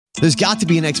There's got to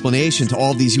be an explanation to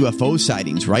all these UFO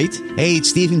sightings, right? Hey,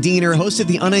 it's Stephen Diener, host of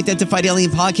the Unidentified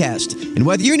Alien Podcast. And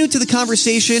whether you're new to the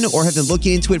conversation or have been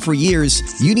looking into it for years,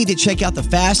 you need to check out the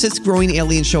fastest growing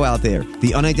alien show out there,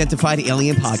 the Unidentified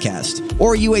Alien Podcast,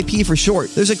 or UAP for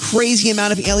short. There's a crazy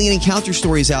amount of alien encounter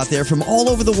stories out there from all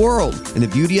over the world. And the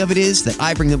beauty of it is that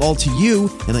I bring them all to you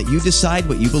and let you decide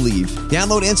what you believe.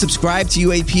 Download and subscribe to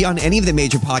UAP on any of the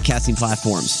major podcasting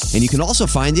platforms. And you can also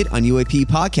find it on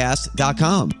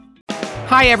UAPpodcast.com.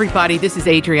 Hi, everybody. This is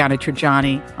Adriana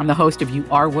Trajani. I'm the host of You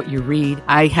Are What You Read.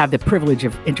 I have the privilege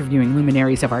of interviewing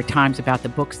luminaries of our times about the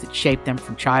books that shaped them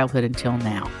from childhood until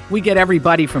now. We get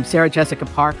everybody from Sarah Jessica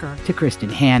Parker to Kristen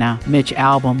Hanna, Mitch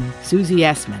Albom, Susie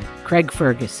Essman, Craig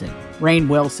Ferguson, Rainn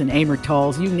Wilson, Amor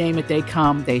Tolls, you name it, they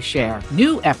come, they share.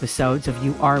 New episodes of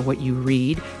You Are What You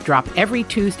Read drop every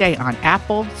Tuesday on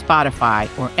Apple, Spotify,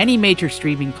 or any major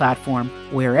streaming platform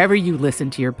wherever you listen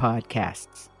to your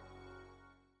podcasts.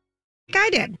 I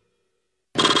did.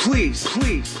 Please,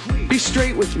 be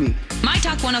straight with me. My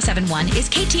Talk 1071 is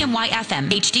KTMY FM,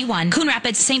 HD1, Coon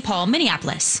Rapids, St. Paul,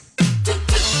 Minneapolis.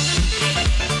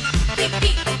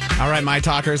 All right, My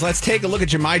Talkers, let's take a look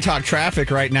at your My Talk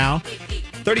traffic right now.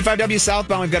 35W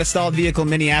southbound, we've got a stalled vehicle in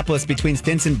Minneapolis between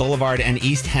Stinson Boulevard and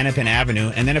East Hennepin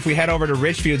Avenue. And then if we head over to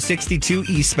Richfield 62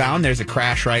 eastbound, there's a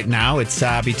crash right now. It's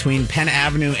between Penn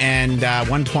Avenue and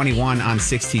 121 on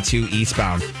 62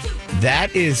 eastbound.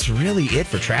 That is really it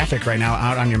for traffic right now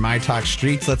out on your My Talk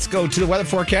streets. Let's go to the weather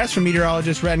forecast from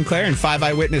meteorologist Red and Claire and 5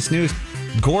 Eyewitness News.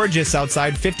 Gorgeous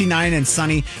outside, 59 and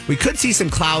sunny. We could see some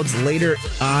clouds later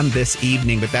on this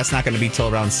evening, but that's not going to be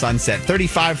till around sunset.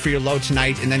 35 for your low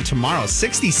tonight, and then tomorrow,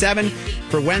 67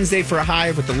 for Wednesday for a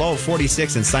high with the low of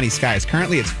 46 and sunny skies.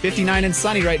 Currently, it's 59 and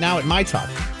sunny right now at My Talk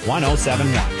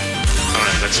 1071. All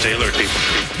right, let's stay alert, people.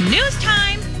 News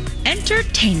time.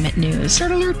 Entertainment news.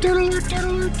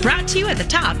 Brought to you at the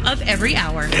top of every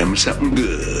hour. Tell me something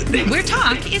good. Where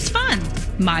talk is fun.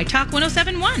 My Talk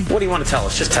 1071. What do you want to tell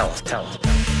us? Just tell us.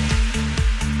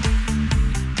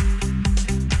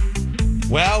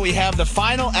 Well, we have the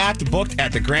final act booked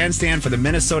at the grandstand for the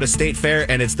Minnesota State Fair,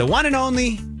 and it's the one and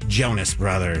only Jonas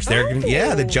Brothers.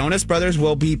 The Jonas Brothers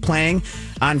will be playing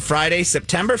on Friday,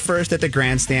 September 1st at the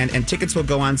grandstand, and tickets will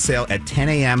go on sale at 10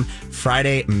 a.m.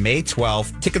 Friday, May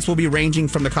 12th. Tickets will be ranging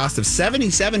from the cost of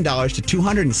 $77 to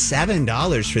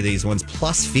 $207 for these ones,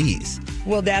 plus fees.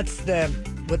 Well, that's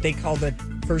what they call the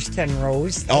first 10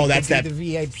 rows. Oh, that's that. The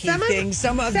VIP thing.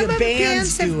 Some of the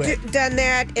bands do it. Have done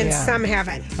that, and some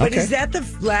haven't. But is that the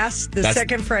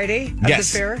second Friday of the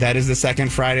fair? That is the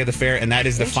second Friday of the fair, and that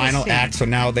is the final act. So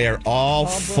now they are all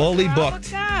fully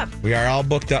booked. We are all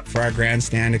booked up for our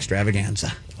grandstand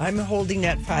extravaganza. I'm holding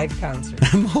at 5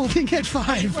 concerts. I'm holding at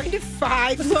 5. You're going to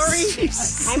 5, Lori?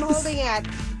 I'm holding at,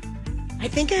 I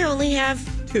think I only have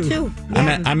 2. Yeah.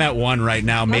 I'm at 1 right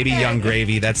now. Maybe Young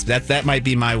Gravy. That might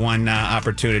be my one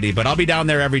opportunity. But I'll be down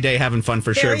there every day having fun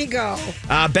for sure. There you go.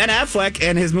 Ben Affleck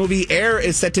and his movie Air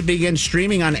is set to begin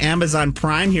streaming on Amazon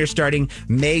Prime here starting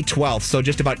May 12th. So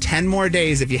just about 10 more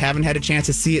days. If you haven't had a chance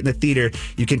to see it in the theater,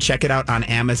 you can check it out on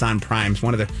Amazon Prime.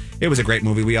 It was a great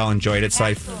movie. We all enjoyed it. So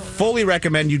I fully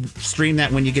recommend you stream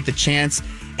that when you get the chance.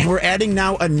 And we're adding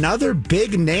now another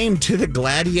big name to the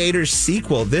Gladiator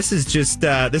sequel. This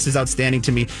is outstanding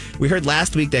to me. We heard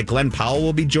last week that Glenn Powell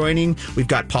will be joining. We've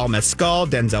got Paul Mescal,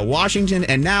 Denzel Washington,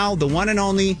 and now the one and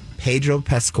only Pedro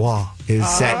Pascal is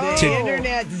set to... The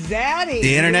Internet Zaddy.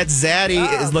 The Internet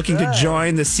Zaddy is looking to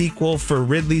join the sequel for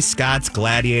Ridley Scott's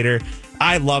Gladiator.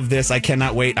 I love this. I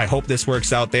cannot wait. I hope this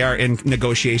works out. They are in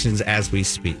negotiations as we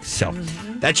speak. So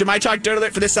that's your My Talk Dirt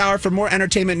Alert for this hour. For more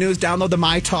entertainment news, download the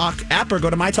My Talk app or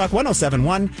go to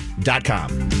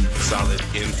mytalk1071.com. Solid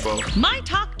info. My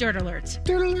Talk Dirt Alerts.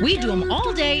 We do them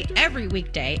all day, every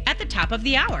weekday at the top of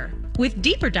the hour with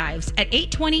deeper dives at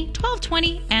 8:20,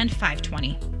 12:20, and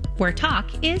 5:20. Where talk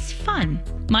is fun.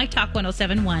 My Talk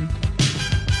 1071.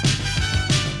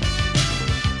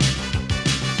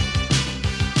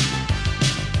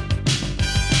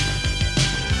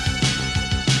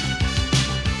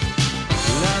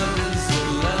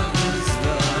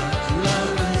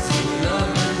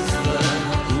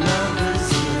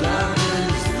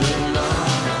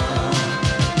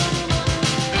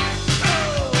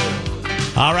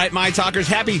 All right, My Talkers,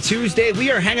 happy Tuesday.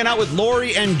 We are hanging out with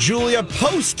Lori and Julia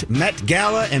post Met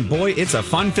Gala, and boy, it's a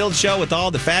fun-filled show with all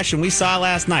the fashion we saw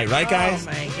last night, right, guys?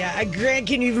 Oh, my God. Grant,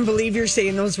 can you even believe you're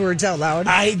saying those words out loud?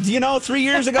 3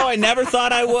 years ago, I never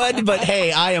thought I would, but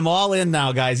hey, I am all in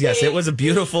now, guys. Yes, it was a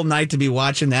beautiful night to be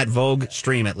watching that Vogue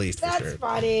stream, at least, for sure. That's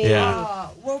funny. Yeah.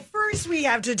 Well, first we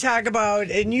have to talk about,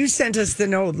 and you sent us the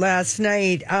note last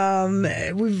night,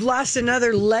 we've lost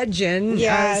another legend,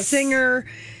 Yes. singer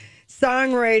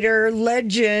songwriter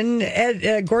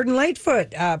legend Gordon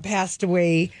Lightfoot passed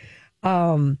away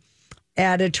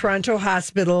at a Toronto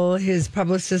hospital. His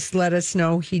publicist let us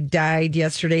know he died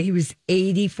yesterday. He was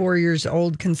 84 years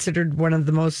old, considered one of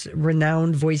the most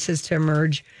renowned voices to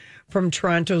emerge from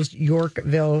Toronto's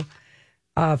Yorkville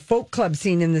folk club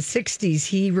scene in the 60s.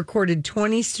 He recorded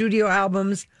 20 studio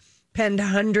albums, penned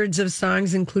hundreds of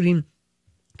songs, including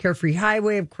Carefree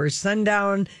Highway, of course,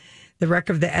 Sundown, The Wreck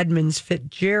of the Edmonds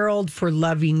Fitzgerald, For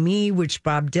Loving Me, which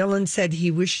Bob Dylan said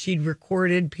he wished he'd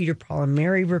recorded. Peter, Paul, and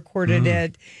Mary recorded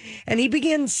it. And he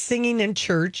began singing in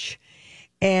church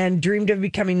and dreamed of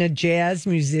becoming a jazz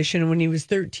musician. When he was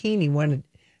 13, he won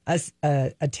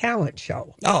a talent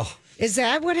show. Oh, Is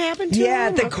that what happened to him? Yeah,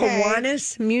 at the Okay.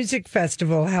 Kiwanis Music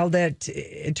Festival held at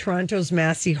Toronto's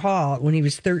Massey Hall when he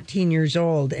was 13 years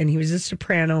old, and he was a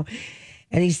soprano.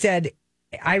 And he said,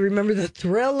 I remember the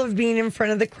thrill of being in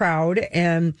front of the crowd.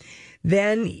 And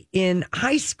then in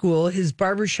high school, his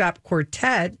barbershop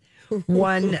quartet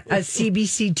won a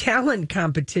CBC talent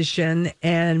competition,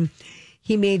 and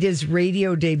he made his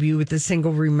radio debut with the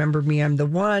single Remember Me, I'm the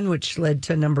One, which led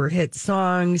to a number of hit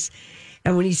songs.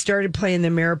 And when he started playing the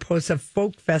Mariposa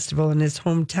Folk Festival in his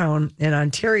hometown in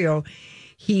Ontario,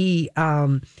 he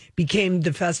became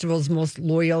the festival's most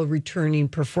loyal returning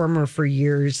performer for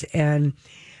years. And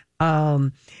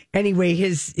anyway,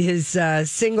 his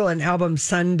single and album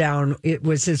Sundown, it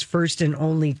was his first and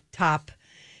only top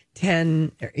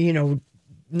 10,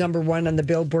 number one on the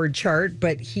Billboard chart.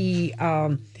 But he,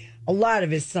 a lot of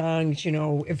his songs,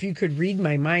 If You Could Read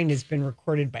My Mind has been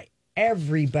recorded by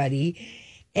everybody.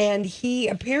 And he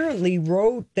apparently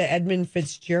wrote the Edmund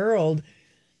Fitzgerald,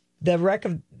 the wreck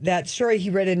of that story. He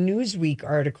read a Newsweek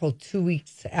article 2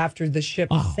 weeks after the ship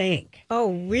sank.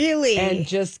 Oh, really? And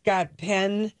just got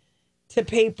pen to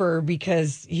paper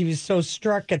because he was so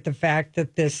struck at the fact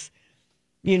that this,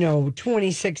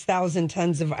 26,000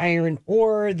 tons of iron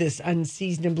ore, this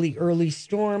unseasonably early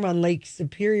storm on Lake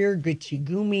Superior,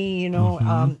 Gitchigumi,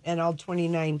 and all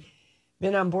 29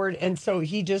 been on board. And so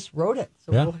he just wrote it.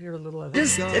 So we'll hear a little of it.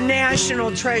 Just a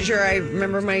national treasure. I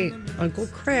remember my Uncle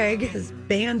Craig, his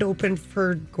band opened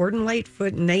for Gordon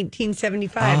Lightfoot in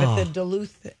 1975 at the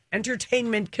Duluth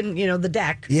Entertainment, the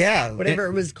deck. Yeah. Whatever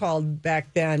it was called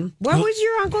back then. What was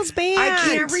your uncle's band? I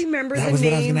can't remember That the was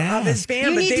what I was name gonna of his ask. band.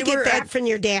 You but need they to get were that from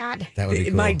your dad. that would be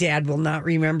cool. My dad will not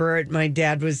remember it. My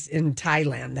dad was in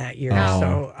Thailand that year.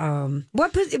 Oh. So,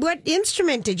 What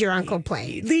instrument did your uncle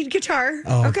play? lead guitar.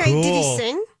 Oh, Okay, did he cool.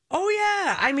 sing? Oh,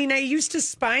 yeah. I mean, I used to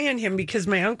spy on him because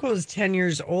my uncle is 10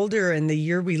 years older. And the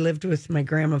year we lived with my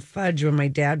grandma Fudge, when my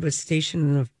dad was stationed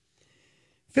in the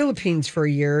Philippines for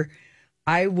a year,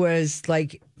 I was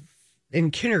like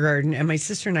in kindergarten. And my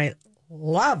sister and I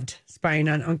loved spying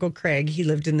on Uncle Craig. He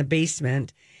lived in the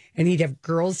basement. And he'd have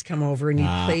girls come over and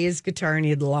he'd play his guitar. And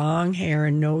he had long hair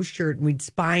and no shirt. And we'd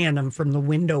spy on him from the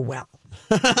window well.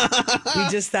 We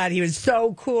just thought he was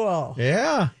so cool.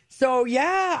 Yeah. So,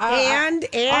 yeah. And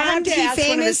I'll have to he ask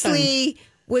one of his sons. famously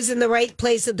was in the right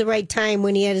place at the right time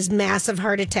when he had his massive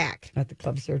heart attack At the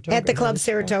Club Saratoga. at the Club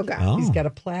Saratoga. He's got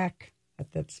a plaque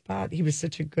at that spot. He was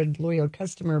such a good, loyal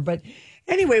customer. But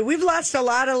anyway, we've lost a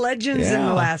lot of legends in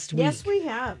the last week. Yes, we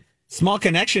have. Small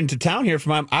connection to town here.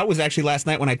 I was actually last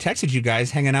night when I texted you guys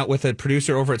hanging out with a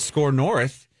producer over at Score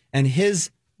North, and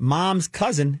his mom's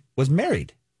cousin was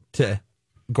married to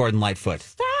Gordon Lightfoot.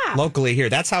 Stop. Locally here.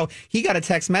 That's how he got a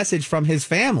text message from his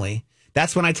family.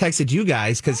 That's when I texted you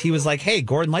guys because he was like, hey,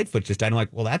 Gordon Lightfoot just died. I'm like,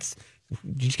 well, did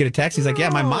you just get a text? He's like, yeah,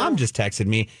 my mom just texted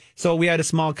me. So we had a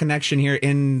small connection here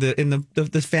in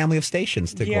the family of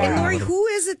stations to Gordon. And Lori, who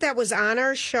is it that was on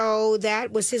our show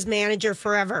that was his manager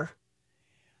forever?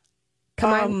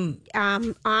 Come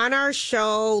on our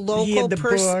show, local He had the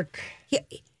book.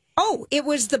 It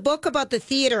was the book about the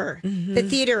theater, the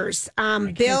theaters.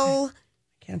 Bill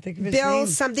Can't think of his name.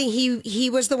 something. He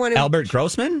was the one who. Albert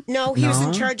Grossman? No, he was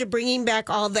in charge of bringing back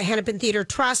all the Hennepin Theater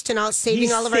Trust and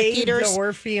saving all of our theaters. The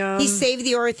Orpheum. He saved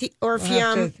the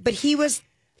Orpheum, but he was.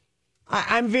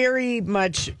 I'm very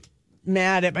much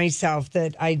mad at myself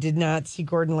that I did not see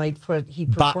Gordon Lightfoot. He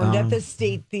performed at the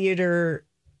State Theater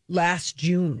last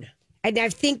June. And I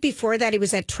think before that he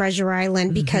was at Treasure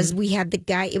Island because we had the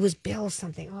guy. It was Bill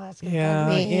something. Oh, that's gonna bug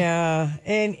me. Yeah.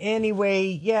 And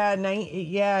anyway,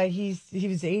 he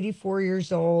was 84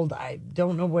 years old. I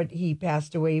don't know what he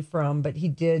passed away from, but he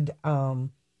did.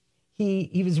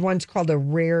 He was once called a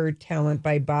rare talent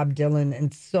by Bob Dylan,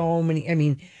 and so many. I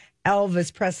mean,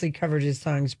 Elvis Presley covered his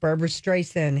songs. Barbara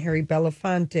Streisand, Harry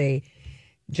Belafonte,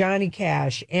 Johnny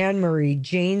Cash, Anne Marie,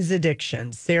 Jane's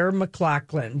Addiction, Sarah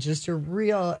McLachlan. Just a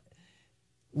real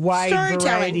wide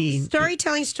variety.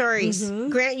 Storytelling stories.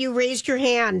 Grant, you raised your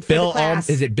hand for Bill the class.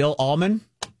 Is it Bill Allman?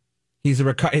 He's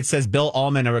it says Bill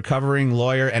Allman, a recovering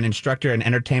lawyer and instructor in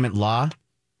entertainment law.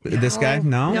 This guy?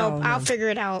 No, I'll figure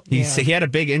it out. He had a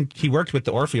big. He worked with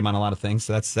the Orpheum on a lot of things.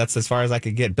 So that's as far as I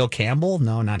could get. Bill Campbell?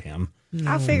 No, not him.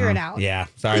 I'll figure it out. Yeah,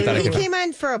 sorry. I thought he came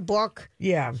on for a book.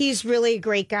 Yeah, he's really a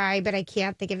great guy, but I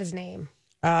can't think of his name.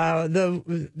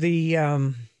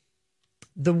 The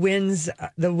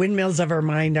windmills of our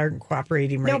mind aren't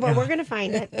cooperating right now. No, but we're going to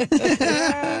find it. We'll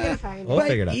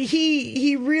figure it out.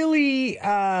 He really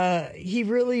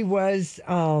was.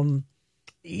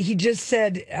 He just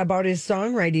said about his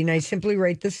songwriting, I simply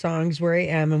write the songs where I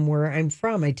am and where I'm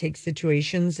from. I take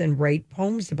situations and write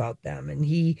poems about them. And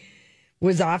he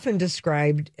was often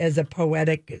described as a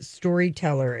poetic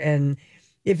storyteller. And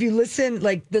if you listen,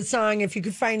 like the song, if you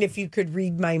could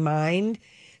read my mind,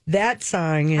 that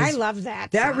song is. I love that.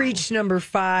 That song. reached number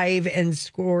 5 and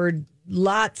scored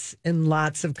lots and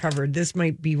lots of covered. This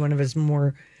might be one of his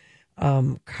more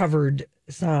covered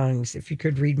songs. If you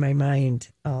could read my mind.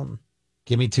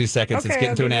 Give me 2 seconds. Okay, it's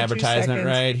getting to I'll an give you 2 advertisement seconds.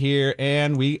 right here,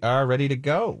 and we are ready to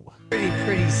go.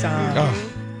 Pretty song.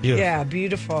 Oh, beautiful. Yeah,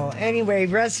 beautiful. Anyway,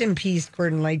 rest in peace,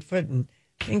 Gordon Lightfoot, and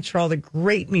thanks for all the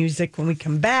great music. When we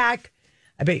come back,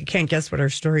 I bet you can't guess what our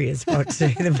story is about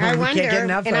today. I wonder, can't get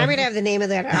enough and of. I'm going to have the name of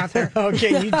that author.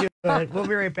 Okay, you do it. We'll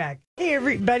be right back. Hey,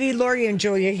 everybody. Lori and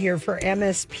Julia here for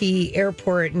MSP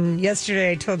Airport. And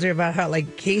yesterday I told you about how,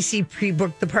 like, Casey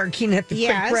pre-booked the parking at the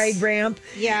quick ride ramp.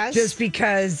 Yes. Just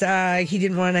because he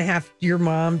didn't want to have your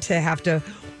mom to have to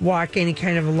walk any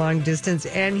kind of a long distance.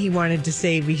 And he wanted to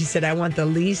save. He said, I want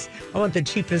the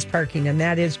cheapest parking. And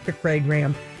that is quick ride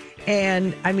ramp.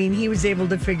 And, I mean, he was able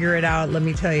to figure it out. Let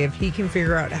me tell you, if he can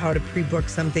figure out how to pre-book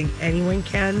something, anyone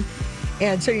can.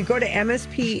 And so you go to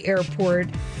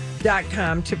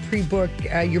mspairport.com to pre-book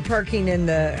your parking in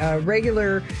the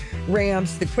regular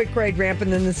ramps, the quick ride ramp,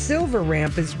 and then the silver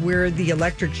ramp is where the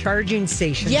electric charging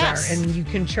stations are. And you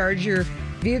can charge your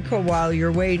vehicle while you're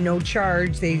away, no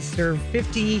charge. They serve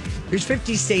 50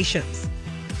 stations.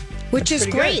 Which is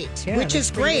great. Yeah, which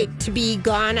is great to be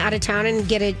gone out of town and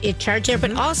get it charged there.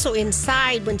 But also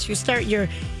inside, once you start your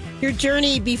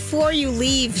journey, before you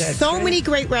leave, many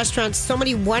great restaurants, so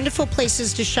many wonderful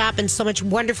places to shop, and so much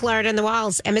wonderful art on the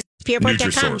walls.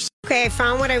 MSPairport.com. Okay, I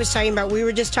found what I was talking about. We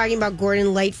were just talking about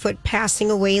Gordon Lightfoot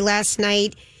passing away last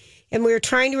night, and we were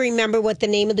trying to remember what the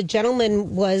name of the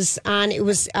gentleman was on. It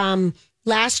was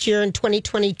last year in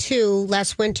 2022,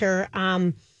 last winter,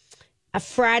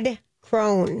 Fred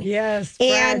Crone. Yes,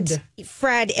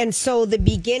 Fred. And so the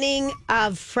beginning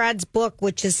of Fred's book,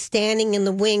 which is Standing in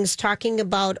the Wings, talking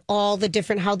about all the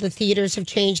different, how the theaters have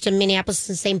changed in Minneapolis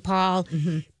and St. Paul.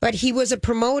 Mm-hmm. But he was a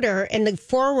promoter, and the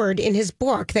foreword in his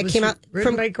book that came out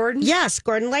written by Gordon? Yes,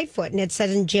 Gordon Lightfoot. And it said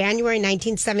in January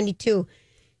 1972,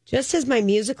 just as my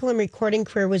musical and recording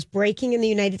career was breaking in the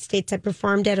United States, I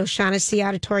performed at O'Shaughnessy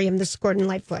Auditorium, this Gordon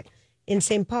Lightfoot, in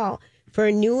St. Paul, for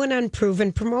a new and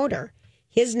unproven promoter.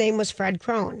 His name was Fred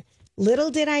Crone.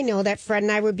 Little did I know that Fred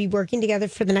and I would be working together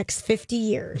for the next 50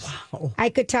 years. Wow. I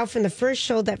could tell from the first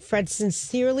show that Fred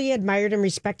sincerely admired and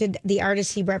respected the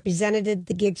artists he represented.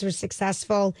 The gigs were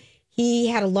successful. He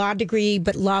had a law degree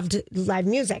but loved live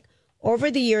music.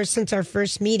 Over the years since our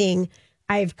first meeting,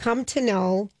 I have come to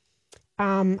know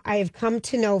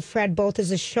Fred both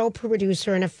as a show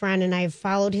producer and a friend, and I have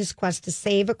followed his quest to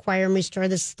save, acquire, and restore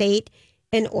the State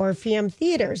and Orpheum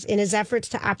theaters in his efforts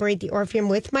to operate the Orpheum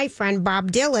with my friend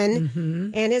Bob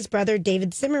Dylan and his brother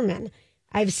David Zimmerman.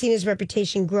 I've seen his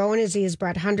reputation grow, and as he has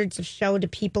brought hundreds of shows to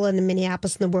people in the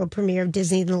Minneapolis and the world premiere of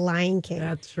Disney and The Lion King.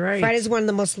 That's right. Fred is one of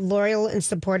the most loyal and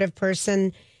supportive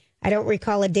person. I don't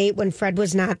recall a date when Fred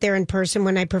was not there in person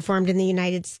when I performed in the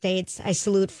United States. I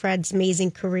salute Fred's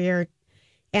amazing career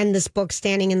and this book,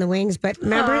 Standing in the Wings. But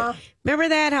remember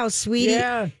that, how sweet.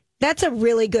 Yeah. That's a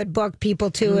really good book,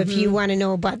 people, too, if you want to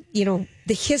know about, the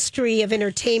history of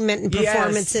entertainment and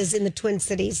performances in the Twin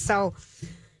Cities. So,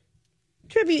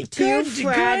 tribute to you,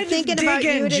 Fred. Thinking about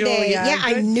you today. Julia. Yeah,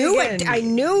 I knew it. I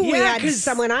knew we had 'cause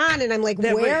someone on, and I'm like,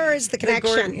 where is the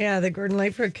connection? The Gordon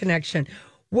Lightfoot connection.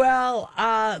 Well,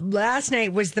 last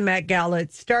night was the Met Gala.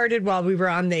 It started while we were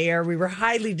on the air. We were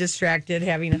highly distracted,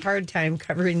 having a hard time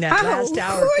covering that last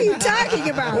hour. Who are you talking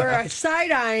about? We're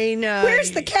side-eyeing.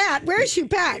 Where's the cat? Where's your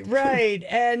pet? Right.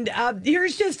 And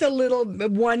here's just a little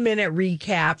 1-minute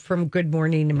recap from Good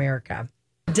Morning America.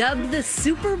 Dubbed the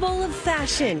Super Bowl of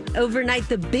fashion, overnight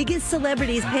the biggest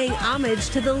celebrities paying homage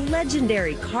to the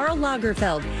legendary Karl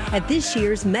Lagerfeld at this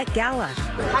year's Met Gala.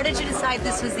 How did you decide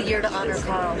this was the year to honor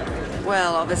Karl?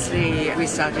 Well, obviously, we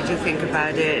started to think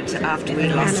about it after we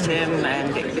lost him,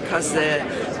 and because the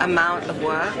amount of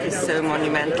work is so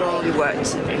monumental. We worked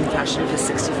in fashion for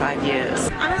 65 years.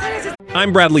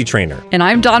 I'm Bradley Trainer. And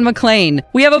I'm Don McClain.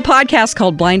 We have a podcast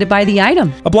called Blinded by the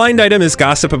Item. A blind item is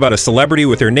gossip about a celebrity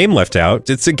with their name left out.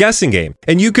 It's a guessing game,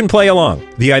 and you can play along.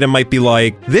 The item might be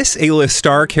like, this A-list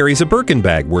star carries a Birkin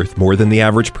bag worth more than the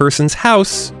average person's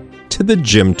house to the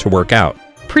gym to work out.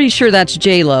 Pretty sure that's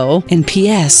J-Lo. And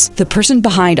P.S. the person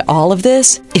behind all of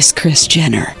this is Kris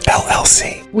Jenner,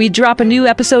 LLC. We drop a new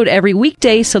episode every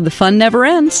weekday so the fun never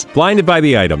ends. Blinded by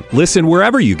the Item. Listen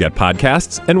wherever you get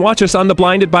podcasts and watch us on the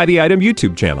Blinded by the Item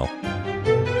YouTube channel.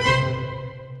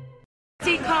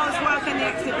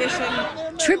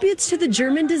 Tributes to the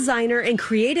German designer and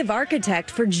creative architect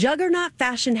for juggernaut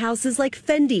fashion houses like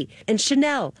Fendi and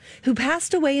Chanel, who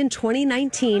passed away in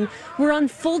 2019, were on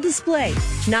full display.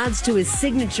 Nods to his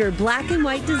signature black and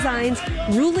white designs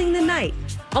ruling the night.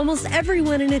 Almost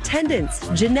everyone in attendance,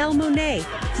 Janelle Monáe,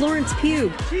 Florence Pugh,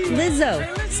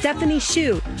 Lizzo, Stephanie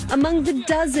Hsu, among the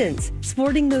dozens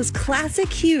sporting those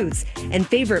classic hues and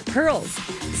favorite pearls.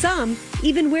 Some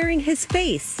even wearing his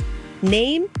face,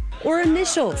 name, or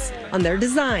initials on their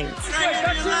designs.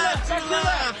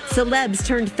 Celebs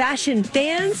turned fashion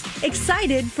fans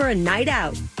excited for a night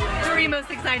out. Who are you most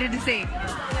excited to see?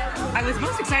 I was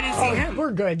most excited to see him.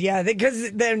 We're good, yeah,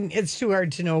 because then it's too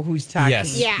hard to know who's talking.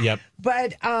 Yes. Yeah. Yep.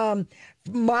 But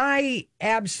my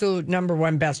absolute number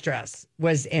one best dress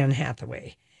was Anne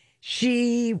Hathaway.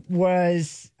 She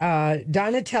was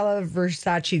Donatella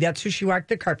Versace. That's who she walked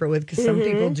the carpet with, because some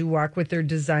people do walk with their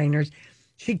designers.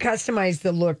 She customized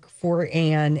the look for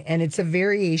Anne, and it's a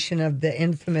variation of the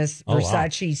infamous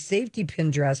Versace safety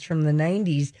pin dress from the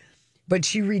 90s, but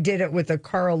she redid it with a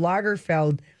Karl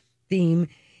Lagerfeld theme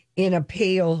in a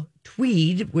pale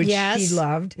tweed, which she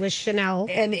loved. With Chanel.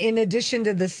 And in addition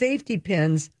to the safety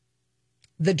pins,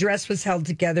 the dress was held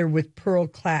together with pearl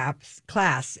clasps.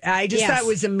 I just thought it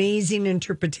was amazing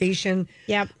interpretation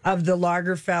of the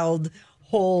Lagerfeld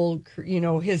whole,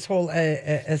 his whole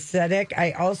aesthetic.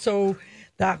 I also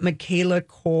thought Michaela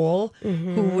Cole,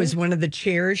 who was one of the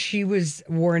chairs, she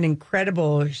wore an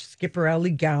incredible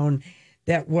Schiaparelli gown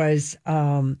that was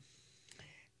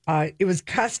it was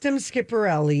custom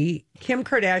Schiaparelli. Kim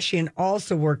Kardashian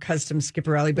also wore custom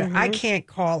Schiaparelli, but I can't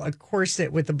call a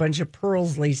corset with a bunch of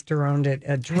pearls laced around it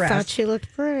a dress. I thought she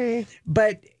looked pretty.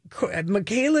 But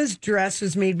Michaela's dress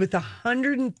was made with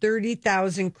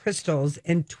 130,000 crystals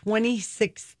and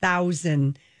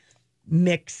 26,000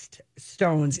 mixed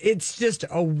stones. It's just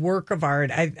a work of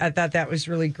art. I thought that was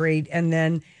really great. And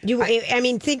then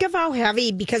think of how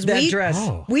heavy, because we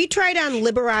tried on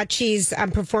Liberace's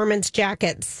performance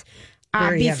jackets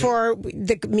before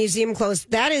the museum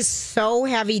closed. That is so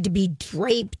heavy to be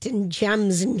draped in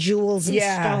gems and jewels and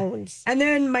stones. And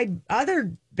then my other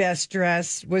best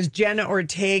dress was Jenna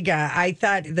Ortega. I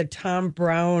thought the Tom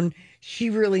Brown, she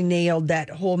really nailed that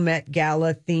whole Met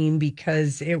Gala theme,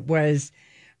 because it was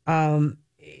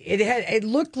it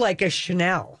looked like a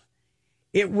Chanel.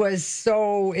 It was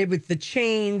with the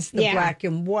chains, the black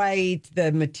and white,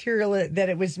 the material that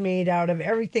it was made out of,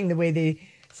 everything, the way they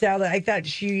styled it. I thought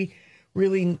she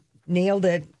really nailed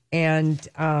it. And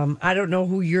I don't know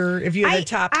if you had the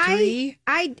top three.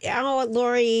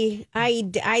 Lori,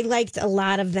 I liked a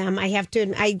lot of them. I have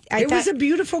to. It was a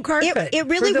beautiful carpet. It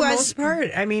really for the was. Most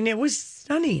part. I mean, it was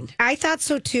stunning. I thought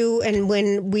so too. And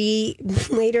when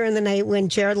later in the night, when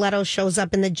Jared Leto shows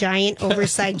up in the giant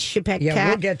oversized Chipette cat,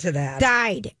 we'll get to that.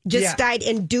 Died.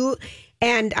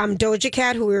 And Doja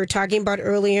Cat, who we were talking about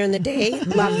earlier in the day,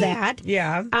 love that.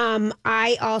 Yeah.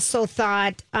 I also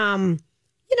thought.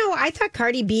 I thought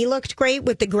Cardi B looked great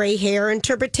with the gray hair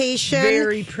interpretation.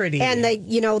 Very pretty. And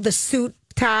the suit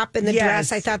top and the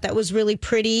dress. I thought that was really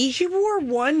pretty. She wore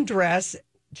one dress,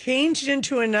 changed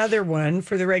into another one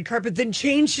for the red carpet, then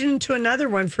changed into another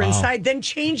one for inside, then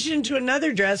changed into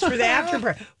another dress for the after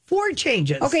party. 4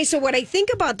 changes. Okay, so what I think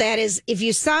about that is, if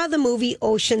you saw the movie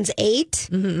Ocean's 8,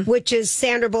 which is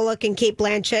Sandra Bullock and Cate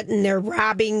Blanchett, and they're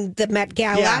robbing the Met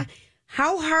Gala,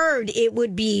 how hard it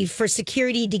would be for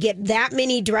security to get that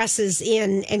many dresses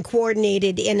in and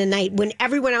coordinated in a night when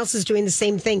everyone else is doing the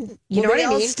same thing. You know what I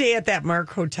mean? They all stay at that Mark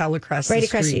Hotel across the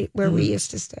street. Right across where we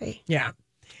used to stay. Yeah.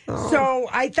 Oh. So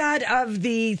I thought of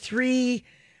the 3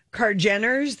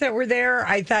 Kar-Jenners that were there.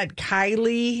 I thought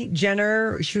Kylie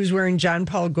Jenner, she was wearing Jean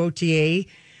Paul Gaultier.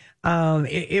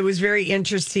 It was very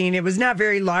interesting. It was not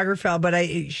very Lagerfeld, but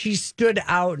she stood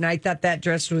out, and I thought that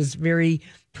dress was very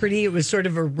pretty. It was sort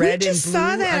of a red and blue. We just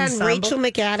saw that ensemble. On Rachel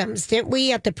McAdams, didn't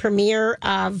we? At the premiere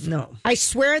of I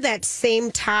swear that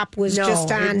same top was just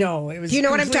on. It was. Do you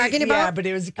know what I'm talking about? Yeah, but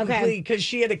it was complete because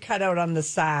she had a cutout on the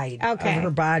side of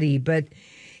her body. But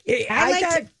I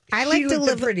thought I She looked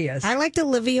the prettiest. I liked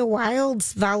Olivia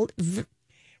Wilde's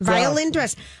violin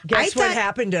dress. Guess what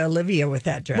happened to Olivia with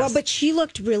that dress? Well, but she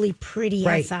looked really pretty, I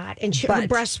Right. thought. And her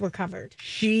breasts were covered.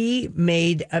 She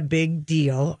made a big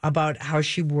deal about how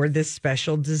she wore this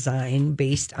special design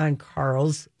based on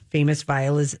Carl's famous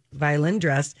violin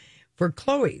dress for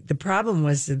Chloe. The problem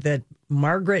was that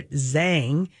Margaret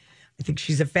Zhang, I think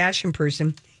she's a fashion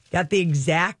person, got the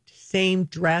exact same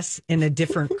dress in a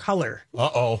different color.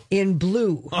 In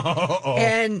blue.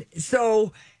 And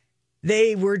so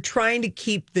they were trying to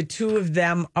keep the two of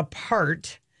them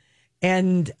apart.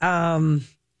 And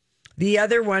the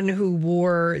other people who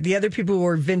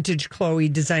wore vintage Chloe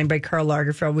designed by Karl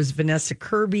Lagerfeld was Vanessa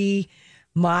Kirby,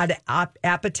 Maud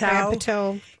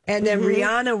Apatow. And then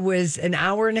Rihanna was an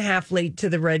hour and a half late to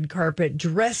the red carpet,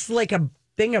 dressed like a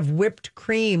thing of whipped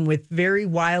cream with very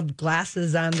wild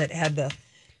glasses on that had the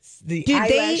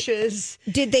eyelashes.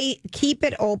 Did they keep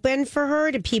it open for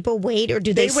her? Did people wait, or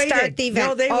did they start the event?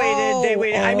 No, they waited. They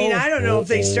waited. I mean, I don't know if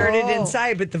they started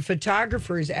inside, but the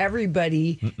photographers,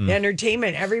 everybody, the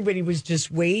entertainment, everybody was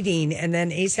just waiting. And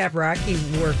then A$AP Rocky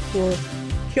wore cool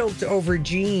kilt over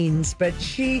jeans, but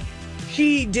she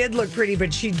did look pretty,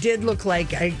 but she did look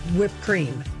like a whipped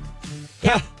cream.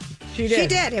 Yeah. She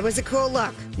did. It was a cool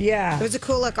look. Yeah. It was a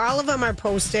cool look. All of them are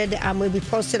posted. We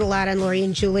posted a lot on Lori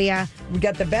and Julia. We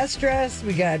got the best dress.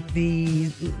 We got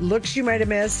the looks you might have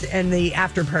missed and the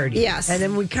after party. Yes. And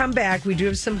then we come back. We do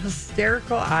have some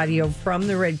hysterical audio from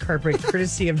the red carpet,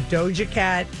 courtesy of Doja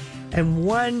Cat, and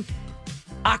one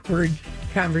awkward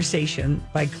conversation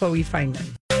by Chloe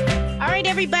Feynman. All right,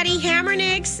 everybody. Hammer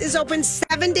Nicks is open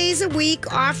 7 days a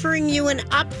week, offering you an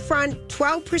upfront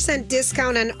 12%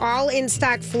 discount on all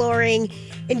in-stock flooring.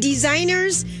 And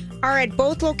designers are at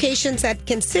both locations that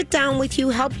can sit down with you,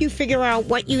 help you figure out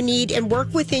what you need, and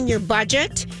work within your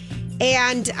budget.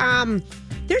 And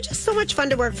they're just so much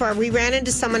fun to work for. We ran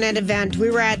into someone at an event.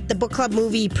 We were at the book club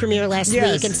movie premiere last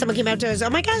week, and someone came up to us, oh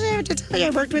my gosh, I have to tell you,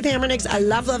 I worked with Hammer Nicks. I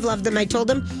love them. I told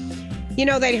them,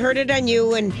 they heard it on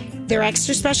you, and they're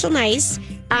extra special nice.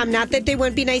 Not that they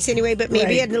wouldn't be nice anyway, but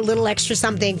maybe a little extra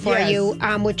something for you,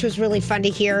 which was really fun to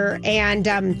hear. And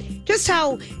just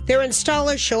how their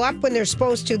installers show up when they're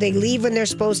supposed to, they leave when they're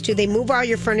supposed to, they move all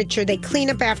your furniture, they clean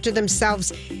up after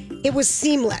themselves. It was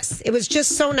seamless. It was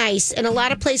just so nice. And a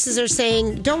lot of places are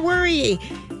saying, don't worry,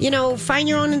 find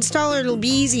your own installer. It'll be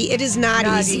easy. It is not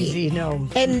easy. No.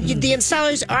 And the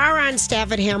installers are on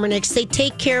staff at Hammer Nicks. They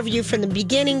take care of you from the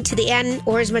beginning to the end,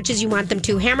 or as much as you want them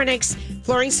to. Hammer Nicks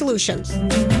Flooring Solutions.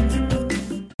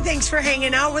 Thanks for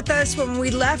hanging out with us. When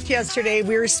we left yesterday,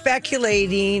 we were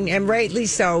speculating, and rightly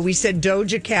so. We said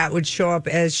Doja Cat would show up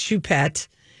as Choupette,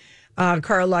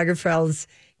 Karl Lagerfeld's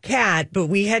cat, but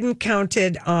we hadn't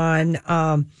counted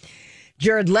on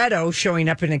Jared Leto showing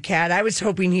up in a cat. I was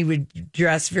hoping he would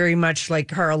dress very much like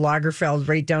Karl Lagerfeld,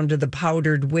 right down to the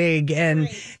powdered wig, and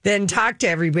then talk to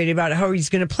everybody about how he's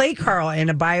going to play Karl in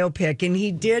a biopic. And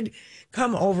he did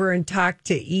come over and talk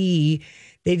to E!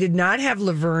 They did not have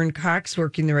Laverne Cox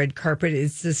working the red carpet.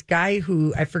 It's this guy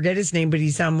who, I forget his name, but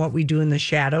he's on What We Do in the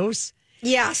Shadows.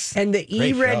 Yes. And the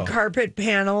E! red carpet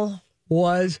panel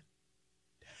was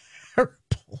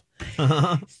terrible.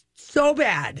 So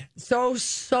bad. So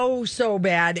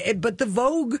bad. But the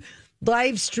Vogue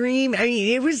live stream, I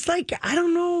mean, it was like, I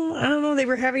don't know. They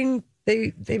were having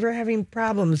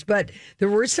problems, but there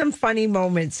were some funny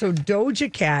moments. So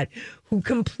Doja Cat, who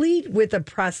complete with a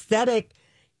prosthetic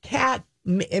cat,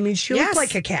 I mean, she looked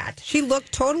like a cat. She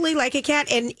looked totally like a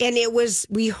cat. And it was,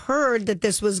 we heard that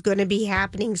this was going to be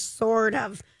happening sort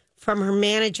of from her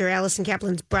manager, Alison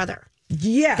Kaplan's brother.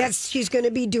 Yes. That's she's going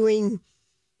to be doing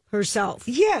herself.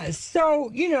 Yes.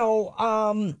 So,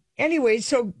 anyway,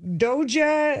 so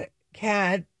Doja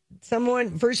Cat,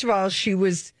 first of all, she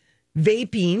was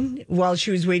vaping while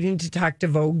she was waiting to talk to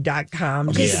Vogue.com.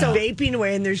 Okay, She's so vaping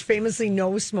away, and there's famously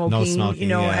no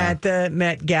smoking at the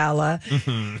Met Gala.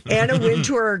 Anna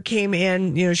Wintour came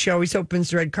in, she always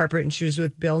opens the red carpet, and she was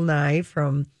with Bill Nye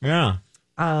from Love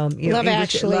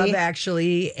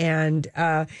Actually, and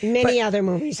many other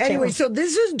movies too. Anyway, so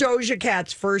this is Doja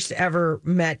Cat's first ever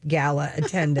Met Gala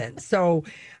attendance. So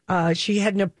she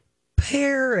had an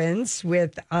appearance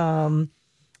with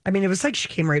it was like she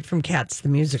came right from Cats the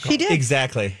musical. She did.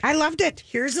 Exactly. I loved it.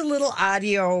 Here's a little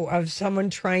audio of someone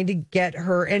trying to get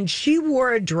her, and she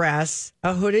wore a dress,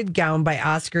 a hooded gown by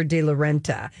Oscar de la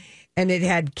Renta, and it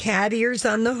had cat ears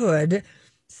on the hood,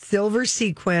 silver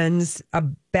sequins, a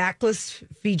backless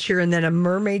feature, and then a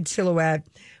mermaid silhouette.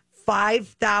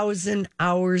 5,000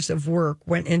 hours of work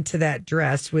went into that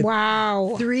dress with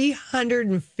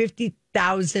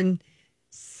 350,000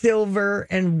 silver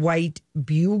and white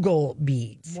bugle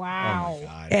beads. Wow. Oh, my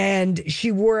God. And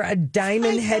she wore a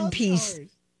diamond headpiece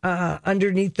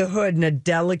underneath the hood and a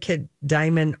delicate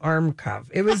diamond arm cuff.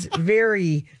 It was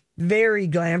very, very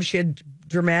glam. She had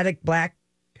dramatic black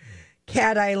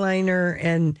cat eyeliner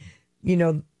and,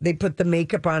 they put the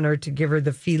makeup on her to give her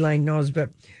the feline nose, but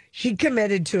she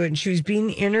committed to it. And she was being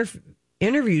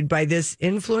interviewed by this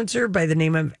influencer by the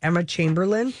name of Emma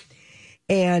Chamberlain.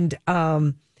 And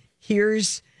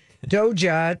here's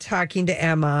Doja talking to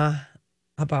Emma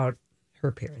about her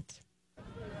appearance.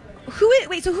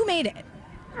 So who made it?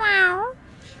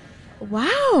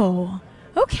 Wow.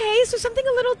 Okay, so something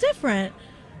a little different.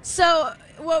 So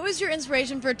what was your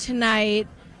inspiration for tonight?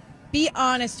 Be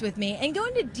honest with me and go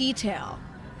into detail.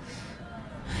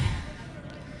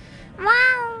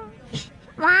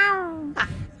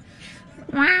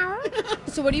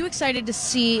 So what are you excited to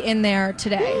see in there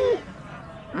today?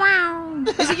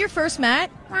 Is it your first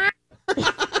Met?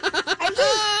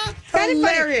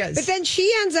 Hilarious. But then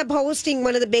she ends up hosting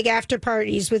one of the big after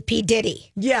parties with P.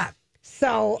 Diddy. Yeah.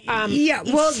 So,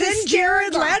 well, then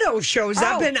Jared Leto shows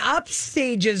up Oh. and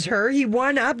upstages her. He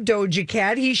won up Doja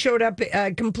Cat. He showed up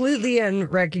completely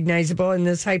unrecognizable in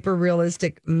this hyper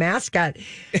realistic mascot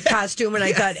costume. And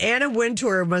I thought Anna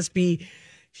Wintour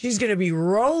she's going to be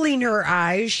rolling her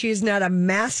eyes. She's not a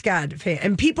mascot fan.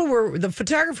 And the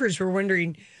photographers were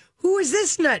wondering, who is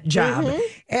this nut job? Mm-hmm.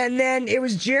 And then it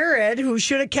was Jared, who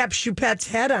should have kept Choupette's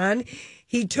head on.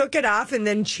 He took it off and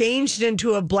then changed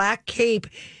into a black cape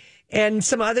and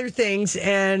some other things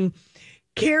and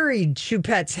carried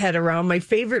Choupette's head around. My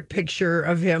favorite picture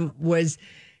of him was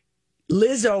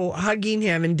Lizzo hugging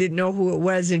him and didn't know who it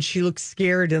was, and she looked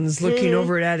scared and was looking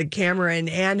over it at a camera, and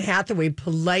Anne Hathaway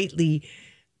politely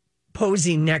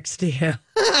posing next to him.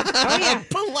 Oh, yeah.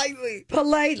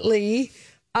 Politely.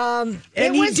 And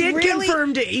he did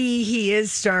confirm to E he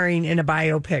is starring in a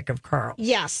biopic of Carl.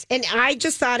 Yes, and I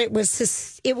just thought it was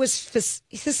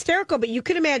hysterical, but you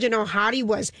could imagine how hot he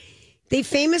was. They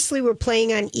famously were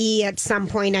playing on E at some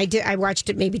point. I watched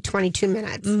it maybe 22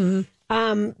 minutes. When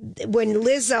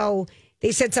Lizzo,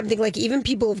 they said something like, even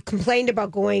people have complained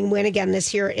about win again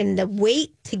this year, and the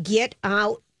wait to get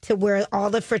out to where all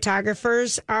the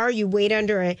photographers are, you wait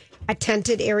under a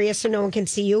tented area so no one can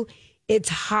see you. It's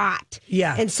hot.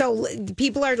 Yeah. And so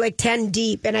people are like 10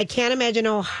 deep, and I can't imagine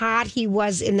how hot he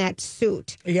was in that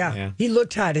suit. Yeah. He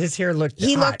looked hot. His hair looked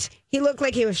hot. He looked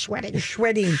like he was sweating.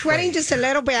 Sweating just a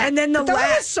little bit. And then it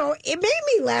made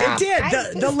me laugh.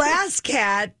 It did. The last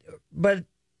cat, but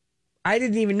I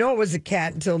didn't even know it was a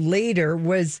cat until later,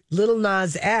 was Lil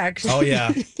Nas X. Oh,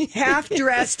 yeah. Half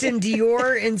dressed in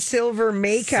Dior and silver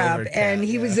makeup. Silver cat, and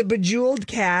he was a bejeweled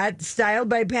cat, styled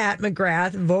by Pat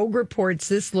McGrath. Vogue reports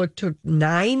this look took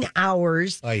 9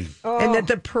 hours. Aye. And that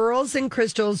the pearls and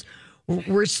crystals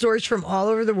were sourced from all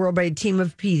over the world by a team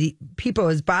of people.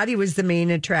 His body was the main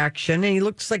attraction, and he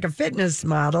looks like a fitness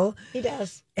model. He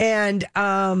does. And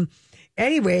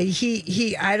anyway,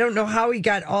 he I don't know how he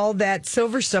got all that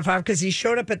silver stuff off, because he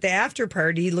showed up at the after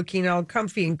party looking all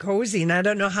comfy and cozy, and I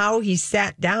don't know how he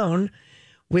sat down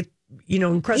with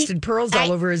encrusted pearls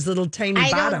all over his little tiny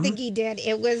bottom. I don't think he did.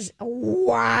 It was a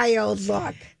wild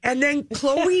look. And then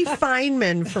Chloe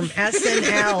Feynman from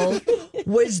SNL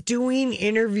was doing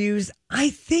interviews, I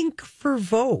think, for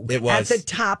Vogue. It was. At the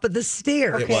top of the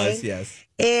stairs. It was, yes.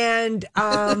 And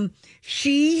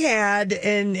she had,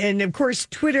 and of course,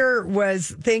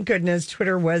 thank goodness,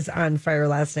 Twitter was on fire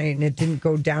last night and it didn't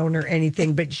go down or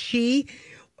anything. But she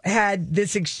had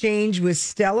this exchange with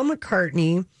Stella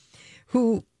McCartney,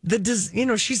 who,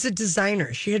 she's a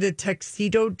designer. She had a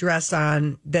tuxedo dress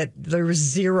on that there was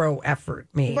zero effort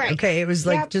made. Right. Okay. It was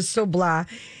just so blah.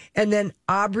 And then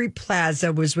Aubrey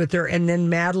Plaza was with her, and then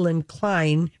Madeline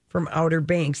Klein from Outer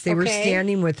Banks. They were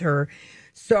standing with her.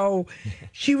 So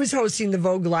she was hosting the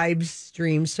Vogue live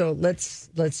stream. So let's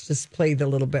just play the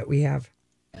little bit we have.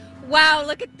 Wow,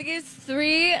 look at these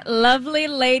three lovely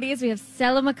ladies. We have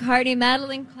Stella McCartney,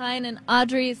 Madeline Klein, and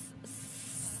Audrey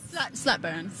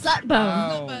Slutburn.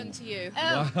 Slutburn to you.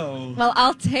 Wow. Well,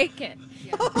 I'll take it.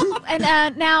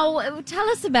 And now, tell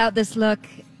us about this look.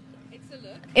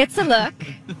 It's a look.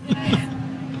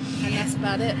 And that's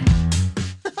about it.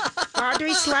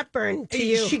 Audrey Slutburn to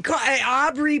you. She called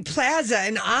Aubrey Plaza,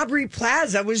 and Aubrey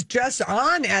Plaza was just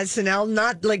on SNL,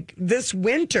 not like this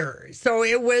winter. So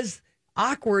it was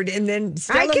awkward. And then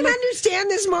I can understand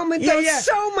this moment though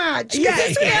so much. Yeah,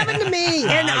 this would happen to me.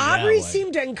 And Aubrey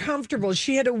seemed uncomfortable.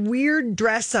 She had a weird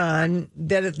dress on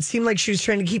that it seemed like she was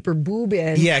trying to keep her boob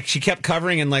in. Yeah, she kept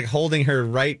covering and like holding her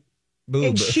right boob.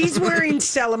 And she's wearing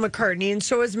Stella McCartney, and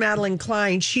so is Madeline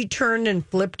Klein. She turned and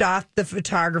flipped off the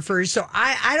photographers. So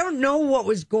I don't know what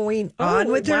was going on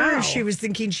with her. wow. She was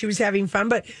thinking she was having fun,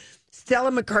 but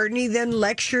Stella McCartney then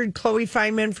lectured Chloe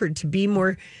Feynman to be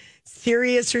more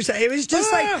serious or something. It was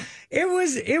just like it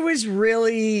was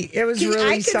really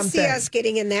I can something. see us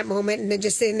getting in that moment and then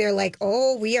just sitting there like,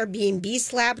 oh, we are being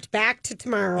slapped back to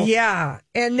tomorrow. Yeah,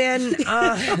 and then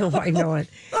I know it.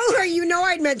 Oh, you know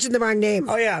I'd mentioned the wrong name.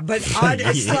 Oh yeah, but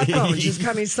Sleppo, just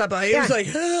coming Sleppo. It was like,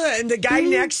 and the guy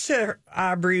next to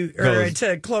Aubrey or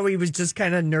to Chloe was just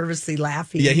kind of nervously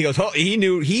laughing. Yeah, he goes. Oh, he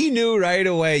knew right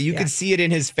away. You could see it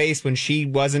in his face when she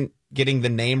wasn't getting the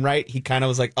name right. He kind of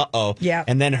was like, "Uh-oh." Yeah.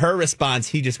 And then her response,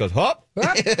 he just goes, "Hop."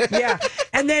 Yeah.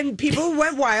 And then people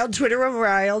went wild. Twitter went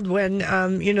wild when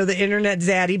the internet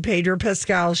zaddy Pedro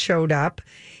Pascal showed up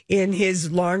in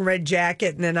his long red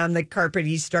jacket, and then on the carpet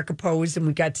he struck a pose, and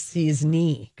we got to see his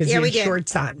knee because he had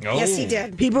shorts on. Oh. Yes, he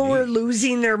did. People were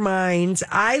losing their minds.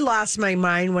 I lost my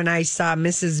mind when I saw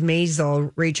Mrs.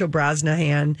 Maisel, Rachel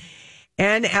Brosnahan,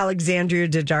 and Alexandria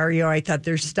Daddario. I thought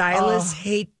their stylists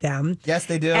hate them. Yes,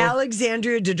 they do.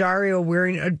 Alexandria Daddario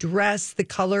wearing a dress the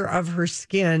color of her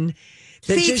skin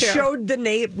that just showed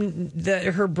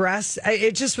her breasts.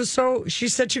 It just was so.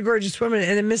 She's such a gorgeous woman.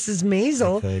 And then Mrs.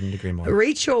 Maisel, couldn't agree more.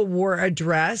 Rachel wore a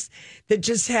dress that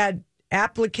just had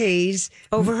appliques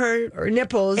over her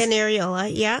nipples and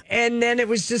areola, yeah. And then it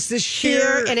was just this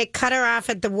sheer, and it cut her off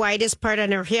at the widest part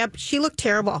on her hip. She looked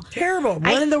terrible.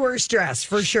 One of the worst dress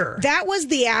for sure. That was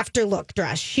the after look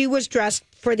dress. She was dressed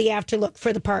for the after look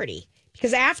for the party.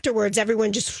 Because afterwards,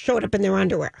 everyone just showed up in their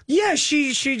underwear. Yeah,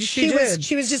 she did.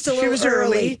 She was just a little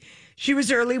early. She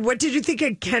was early. What did you think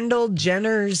of Kendall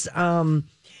Jenner's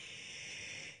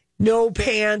no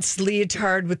pants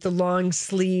leotard with the long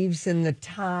sleeves and the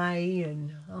tie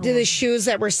and the shoes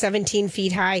that were 17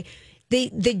 feet high?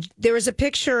 There was a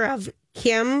picture of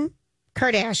Kim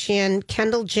Kardashian,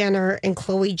 Kendall Jenner, and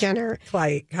Kylie Jenner,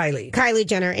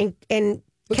 and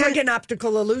looks like an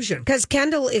optical illusion. Because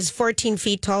Kendall is 14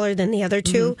 feet taller than the other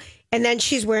two. Mm-hmm. And then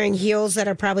she's wearing heels that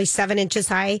are probably 7 inches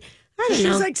high. I don't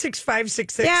know. She's like 6'5",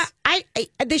 6'6". Yeah,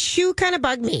 the shoe kind of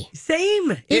bugged me.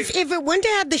 Same. If it wouldn't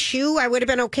have had the shoe, I would have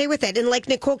been okay with it. And like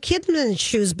Nicole Kidman's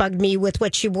shoes bugged me with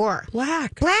what she wore.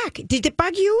 Black. Did it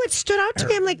bug you? It stood out to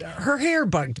me. I'm like, her hair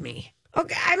bugged me.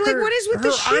 Okay, I'm like, what is with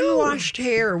the shoe? Her unwashed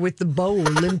hair with the bow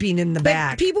limping in the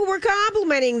back. People were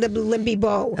complimenting the limpy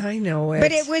bow. I know it.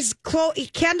 But it was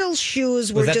Kendall's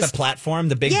shoes were was that just the platform,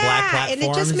 the big black platform?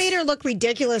 And it just made her look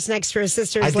ridiculous next to her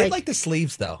sisters. I did like the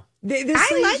sleeves, though.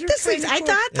 I like the sleeves. I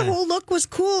thought the whole look was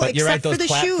cool, but you're except right, for the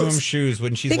platform shoes.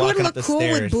 When she's they walking would up the look cool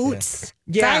stairs. with boots,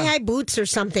 thigh-high boots or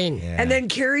something. Yeah. And then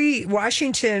Kerry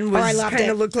Washington was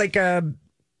kind of looked like a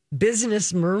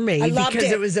business mermaid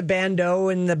because it was a bandeau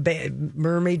and the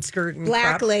mermaid skirt and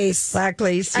black lace.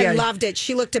 Yeah. I loved it.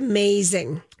 She looked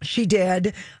amazing. She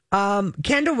did.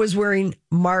 Kendall was wearing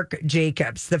Marc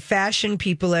Jacobs. The fashion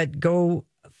people at Go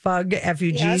Fug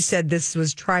FUG said this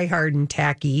was try hard and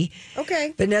tacky.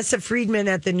 Okay. Vanessa Friedman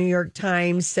at the New York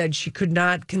Times said she could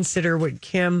not consider what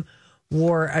Kim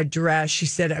wore a dress. She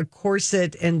said a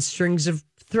corset and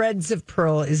threads of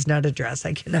pearl is not a dress.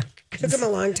 I cannot. Took him a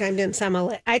long time to assemble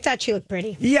it. I thought she looked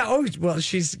pretty. Yeah. Oh, well,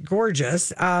 she's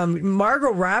gorgeous.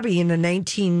 Margot Robbie in a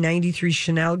 1993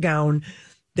 Chanel gown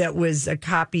that was a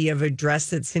copy of a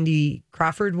dress that Cindy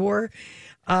Crawford wore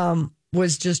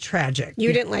was just tragic.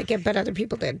 You didn't like it, but other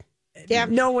people did. Yeah.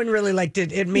 No one really liked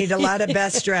it. It made a lot of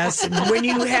best dress. When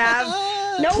you have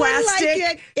no plastic one liked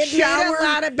it. It made a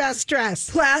lot of best dress.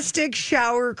 Plastic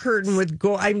shower curtain with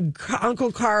gold.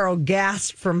 Uncle Carl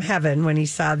gasped from heaven when he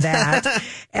saw that.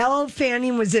 Elle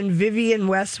Fanning was in Vivienne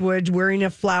Westwood wearing a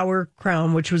flower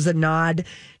crown, which was a nod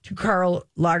to Karl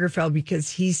Lagerfeld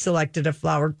because he selected a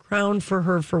flower crown for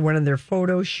her for one of their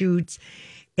photo shoots.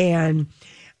 And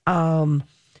Janelle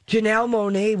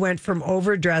Monáe went from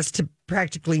overdressed to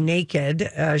practically naked.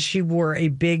 She wore a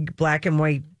big black and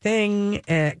white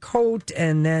coat,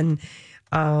 and then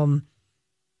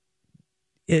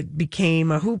it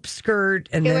became a hoop skirt,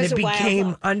 and then it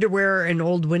became underwear and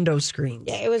old window screens.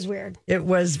 Yeah, it was weird. It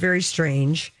was very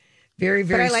strange. Very,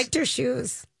 very. But I liked her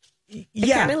shoes.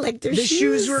 Yeah, I liked their the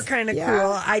shoes were kind of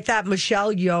cool. I thought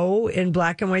Michelle Yeoh in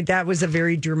black and white, that was a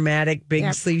very dramatic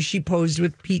big sleeve. She posed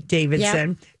with Pete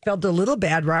Davidson. Felt a little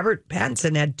bad. Robert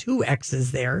Pattinson had 2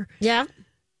 X's there. Yeah.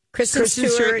 Kristen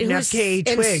Stewart and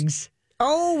FKA Twigs.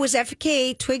 Was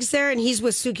FKA Twigs there? And he's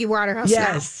with Suki Waterhouse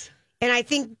yes. now. And I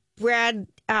think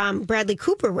Bradley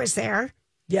Cooper was there.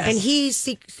 Yes. And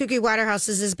Suki Waterhouse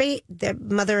is the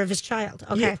mother of his child.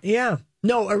 Okay. Yeah.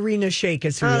 No, Arena Shayk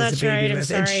is who he has a baby with. I'm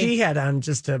sorry. And she had on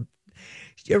just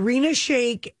Arena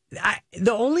Shake.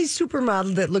 The only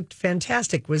supermodel that looked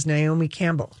fantastic was Naomi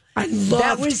Campbell.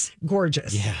 That was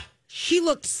gorgeous. Yeah. She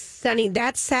looked stunning.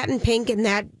 That satin pink and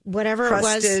that whatever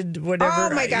Crusted, it was. whatever. Oh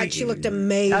my God, she looked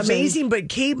amazing. Amazing, but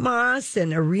Kate Moss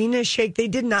and Arena Shake, they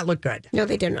did not look good. No,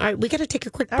 they didn't. All right, we got to take a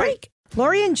quick break. Right.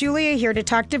 Lori and Julia here to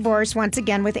talk divorce once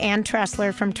again with Ann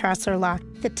Tressler from Tressler Law.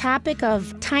 The topic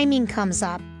of timing comes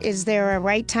up. Is there a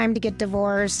right time to get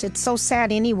divorced? It's so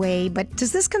sad anyway, but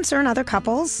does this concern other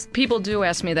couples? People do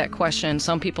ask me that question.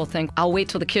 Some people think, I'll wait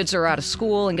till the kids are out of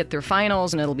school and get their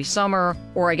finals and it'll be summer.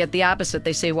 Or I get the opposite.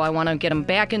 They say, well, I want to get them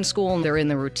back in school and they're in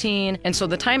the routine. And so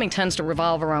the timing tends to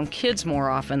revolve around kids more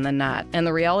often than not. And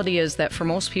the reality is that for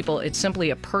most people, it's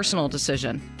simply a personal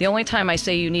decision. The only time I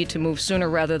say you need to move sooner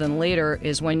rather than later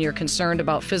is when you're concerned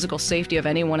about physical safety of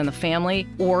anyone in the family,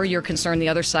 or you're concerned the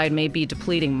other side may be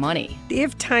depleting money.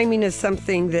 If timing is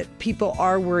something that people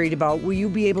are worried about, will you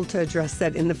be able to address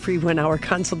that in the free 1-hour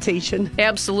consultation?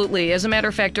 Absolutely. As a matter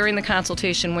of fact, during the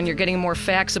consultation, when you're getting more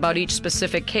facts about each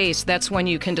specific case, that's when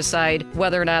you can decide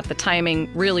whether or not the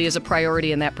timing really is a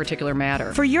priority in that particular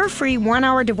matter. For your free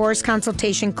 1-hour divorce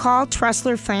consultation, call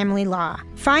Tressler Family Law.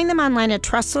 Find them online at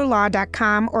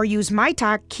TresslerLaw.com or use my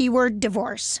talk keyword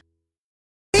divorce.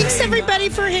 Thanks, everybody,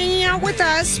 for hanging out with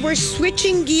us. We're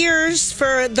switching gears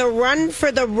for the Run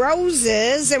for the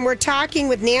Roses, and we're talking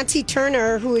with Nancy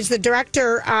Turner, who is the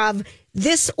director of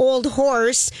This Old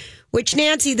Horse, which,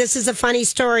 Nancy, this is a funny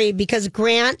story because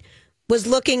Grant was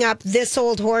looking up This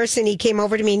Old Horse, and he came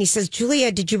over to me and he says, Julia,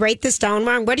 did you write this down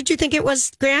wrong? What did you think it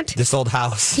was, Grant? This Old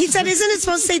House. He said, isn't it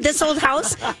supposed to say This Old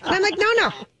House? And I'm like,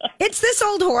 no, it's This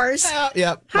Old Horse.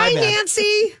 Yep. Hi,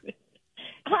 Nancy.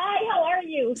 Hi, how are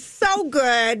you? So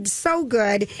good, so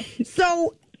good.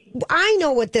 So I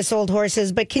know what This Old Horse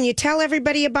is, but can you tell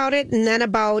everybody about it and then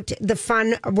about the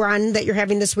fun run that you're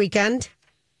having this weekend?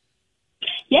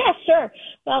 Yeah, sure.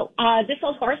 Well, This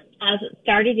Old Horse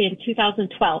started in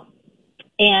 2012,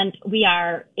 and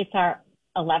it's our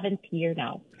 11th year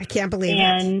now. I can't believe it.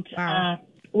 And wow.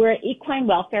 We're an equine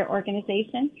welfare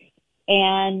organization,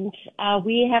 and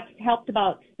we have helped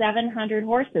about 700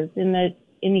 horses in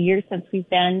the years since we've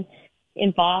been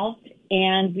involved,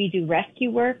 and we do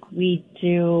rescue work, we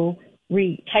do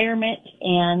retirement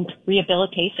and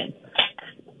rehabilitation.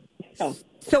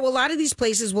 So a lot of these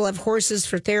places will have horses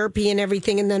for therapy and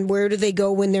everything, and then where do they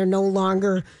go when they're no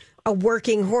longer a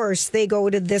working horse? They go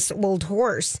to This Old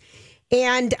Horse.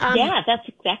 And yeah, that's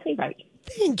exactly right.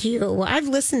 Thank you. I've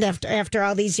listened after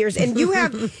all these years, and you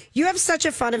have such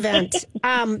a fun event.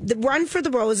 The Run for the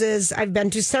Roses, I've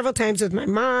been to several times with my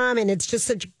mom, and it's just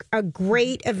such a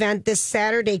great event this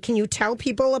Saturday. Can you tell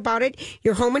people about it?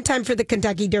 You're home in time for the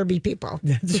Kentucky Derby, people.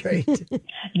 That's right.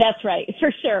 That's right,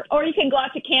 for sure. Or you can go out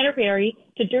to Canterbury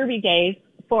to Derby Days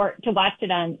to watch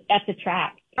it at the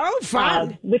track. Oh,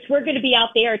 fun! Which we're going to be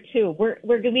out there too. We're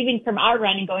leaving from our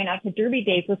run and going out to Derby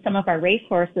Days with some of our race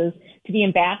horses to be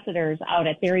ambassadors out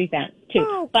at their events too.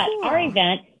 Oh, but cool. our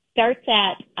event starts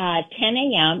at 10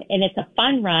 a.m. and it's a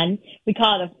fun run. We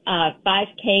call it a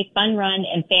 5K fun run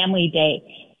and family day.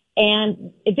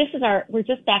 And we're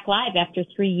just back live after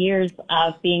 3 years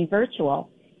of being virtual.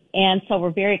 And so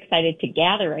we're very excited to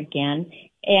gather again.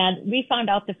 And we found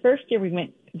out the first year we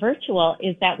went virtual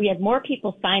is that we had more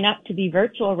people sign up to be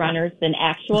virtual runners than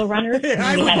actual runners.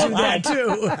 I would do that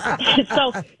too.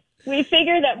 So we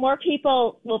figure that more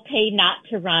people will pay not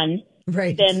to run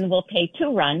than will pay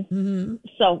to run. Mm-hmm.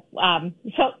 So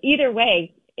either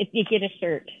way, you get a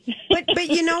shirt. But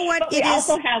you know what? We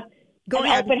also have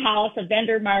an open house, a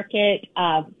vendor market,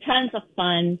 tons of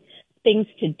fun things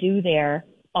to do there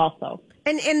also.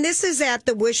 And this is at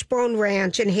the Wishbone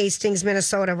Ranch in Hastings,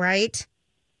 Minnesota, right?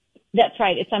 That's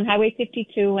right. It's on Highway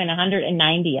 52 and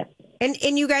 190th.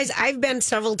 And you guys, I've been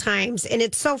several times, and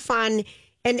it's so fun.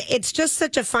 And it's just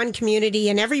such a fun community.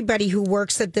 And everybody who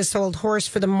works at This Old Horse,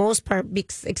 for the most part,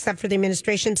 except for the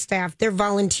administration staff, they're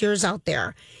volunteers out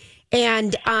there.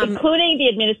 And including the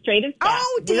administrative staff.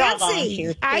 Oh,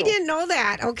 Nancy, I didn't know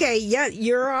that. Okay, yeah,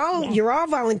 you're all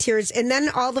volunteers, and then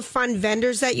all the fun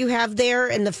vendors that you have there,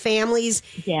 and the families,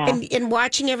 and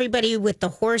watching everybody with the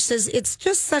horses. It's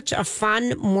just such a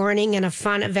fun morning and a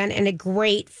fun event and a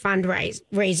great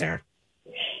fundraiser.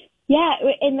 Yeah,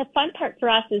 and the fun part for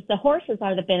us is the horses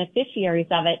are the beneficiaries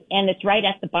of it, and it's right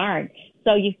at the barn.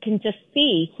 So you can just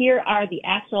see, here are the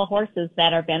actual horses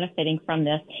that are benefiting from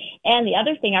this. And the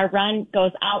other thing, our run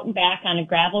goes out and back on a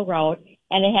gravel road,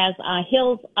 and it has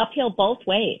hills, uphill both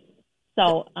ways.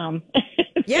 So,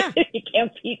 yeah, you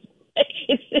can't beat.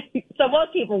 So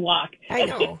most people walk. I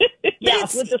know.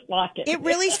 we'll just lock it. It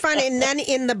really is fun. And then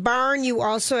in the barn, you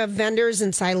also have vendors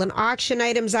and silent auction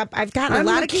items up. I've gotten a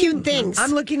lot of cute things.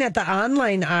 I'm looking at the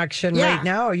online auction right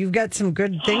now. You've got some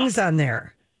good things on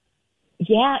there.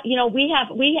 Yeah, we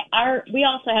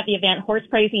also have the event Horse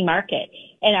Crazy Market,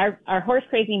 and our Horse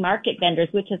Crazy Market vendors,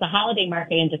 which is a holiday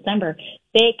market in December,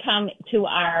 they come to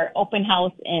our open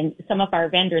house, and some of our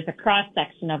vendors, a cross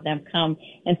section of them, come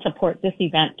and support this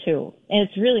event too. And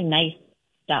it's really nice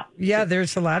stuff. Yeah,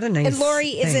 there's a lot of nice. And Lori,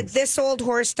 is it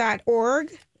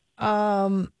thisoldhorse.org?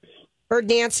 Or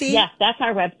Nancy? Yes, that's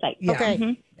our website. Yeah. Okay.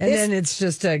 And then it's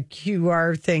just a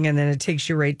QR thing, and then it takes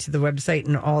you right to the website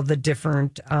and all the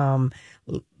different,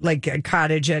 like a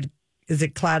cottage at, is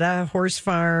it Clada Horse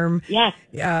Farm? Yes.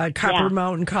 Copper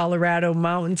Mountain, Colorado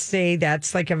Mountain Stay.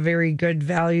 That's like a very good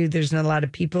value. There's not a lot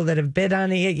of people that have bid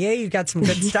on it. Yeah, you got some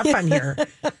good stuff on here.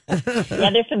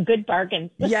 Yeah, there's some good bargains.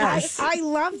 Yes. I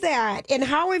love that. And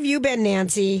how have you been,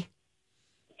 Nancy?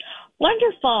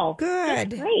 Wonderful. Good.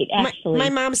 That's great, actually. My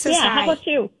mom says hi. How about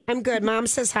you? I'm good. Mom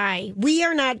says hi. We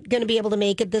are not going to be able to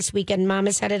make it this weekend. Mom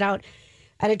is headed out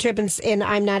on a trip and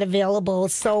I'm not available.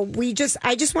 So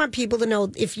I just want people to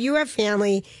know, if you have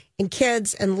family and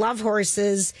kids and love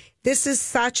horses, this is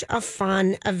such a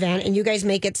fun event and you guys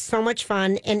make it so much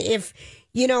fun. And if,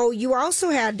 you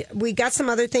also we got some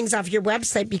other things off your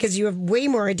website because you have way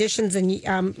more additions and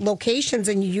locations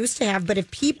than you used to have. But if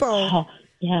people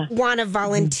want to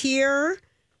volunteer,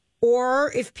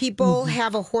 or if people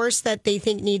have a horse that they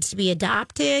think needs to be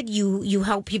adopted, you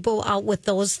help people out with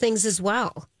those things as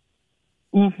well.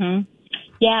 Mm-hmm.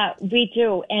 Yeah, we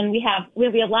do. And we have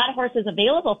a lot of horses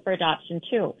available for adoption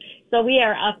too. So we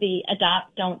are of the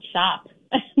adopt, don't shop.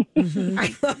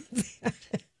 I love that.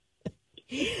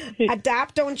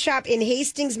 Adopt, don't shop in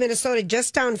Hastings, Minnesota,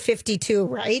 just down 52,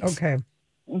 right? Okay.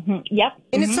 Mm-hmm. Yep.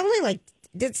 And it's only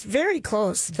it's very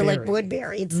close to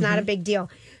Woodbury. It's not a big deal.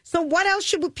 So what else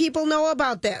should people know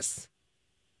about this?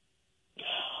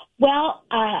 Well,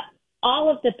 all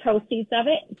of the proceeds of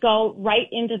it go right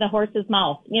into the horse's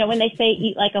mouth. When they say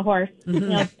eat like a horse,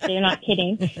 they're not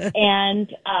kidding.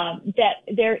 And that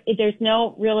there's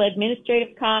no real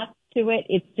administrative cost to it.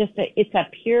 It's just it's a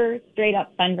pure, straight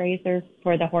up fundraiser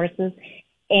for the horses.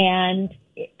 And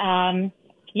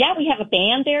we have a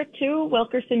band there too.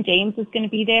 Wilkerson James is going to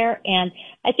be there, and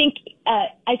I think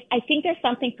I think there's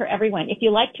something for everyone. If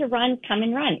you like to run, come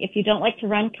and run. If you don't like to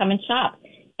run, come and shop.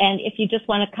 And if you just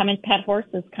want to come and pet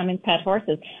horses, come and pet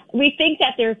horses. We think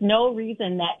that there's no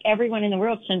reason that everyone in the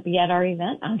world shouldn't be at our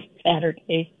event on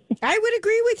Saturday. I would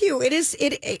agree with you. It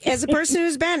as a person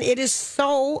who's been, it is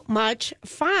so much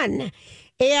fun.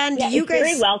 And you it's guys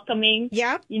very welcoming.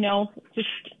 Yep.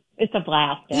 It's a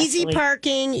blast. Actually. Easy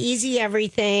parking, easy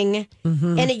everything.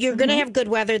 And you're going to have good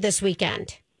weather this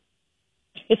weekend.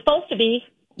 It's supposed to be.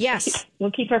 Yes.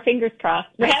 We'll keep our fingers crossed.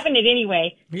 We're having it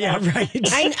anyway. Yeah, right.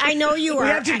 I know you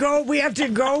are. We have to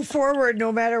go forward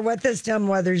no matter what this dumb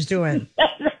weather's doing.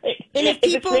 That's right. And if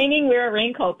it's raining, wear a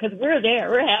raincoat because we're there.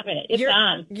 We're having it. It's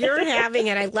on. You're having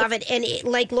it. I love it. And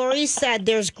like Lori said,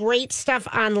 there's great stuff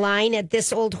online at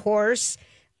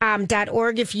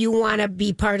thisoldhorse.org if you want to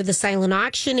be part of the silent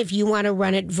auction, if you want to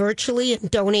run it virtually and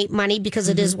donate money because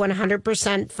it is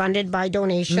 100% funded by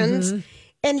donations.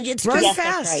 And it's run just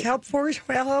fast. Right. Help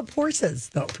horses,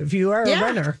 though, if you are a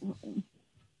runner.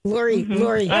 Lori,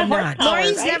 I'm not.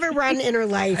 Lori's never run in her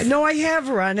life. No, I have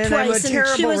run, and twice, I'm a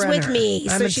terrible runner. She was with me.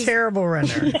 I'm a terrible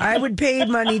runner. I would pay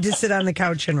money to sit on the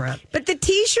couch and run. But the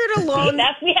T-shirt alone,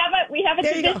 we have a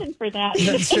tradition for that.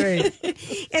 That's right.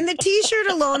 And the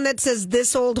T-shirt alone that says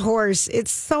 "This Old Horse,"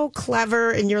 it's so clever,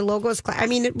 and your logo's clever. I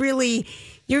mean, it really,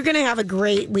 you're going to have a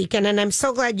great weekend, and I'm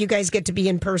so glad you guys get to be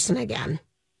in person again.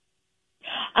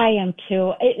 I am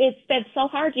too. It's been so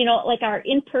hard, like our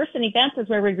in-person events is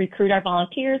where we recruit our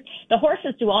volunteers. The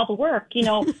horses do all the work,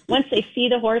 once they see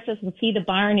the horses and see the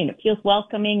barn and it feels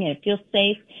welcoming and it feels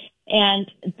safe. And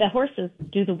the horses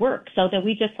do the work so that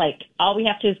we just all we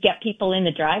have to do is get people in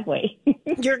the driveway.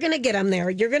 You're going to get them there.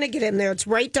 You're going to get in there. It's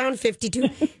right down 52.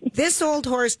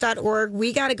 thisoldhorse.org.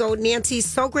 We got to go. Nancy,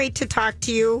 so great to talk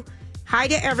to you. Hi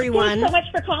to everyone. Thanks so much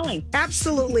for calling.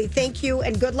 Absolutely. Thank you.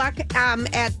 And good luck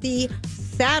at the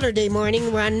Saturday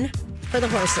morning run for the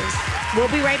horses. We'll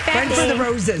be right back. Run for the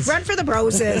roses. Run for the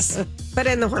roses, but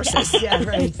in the horses. Yeah,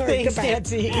 right. Thanks,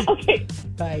 Nancy. Okay.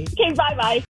 Bye. Okay, bye-bye.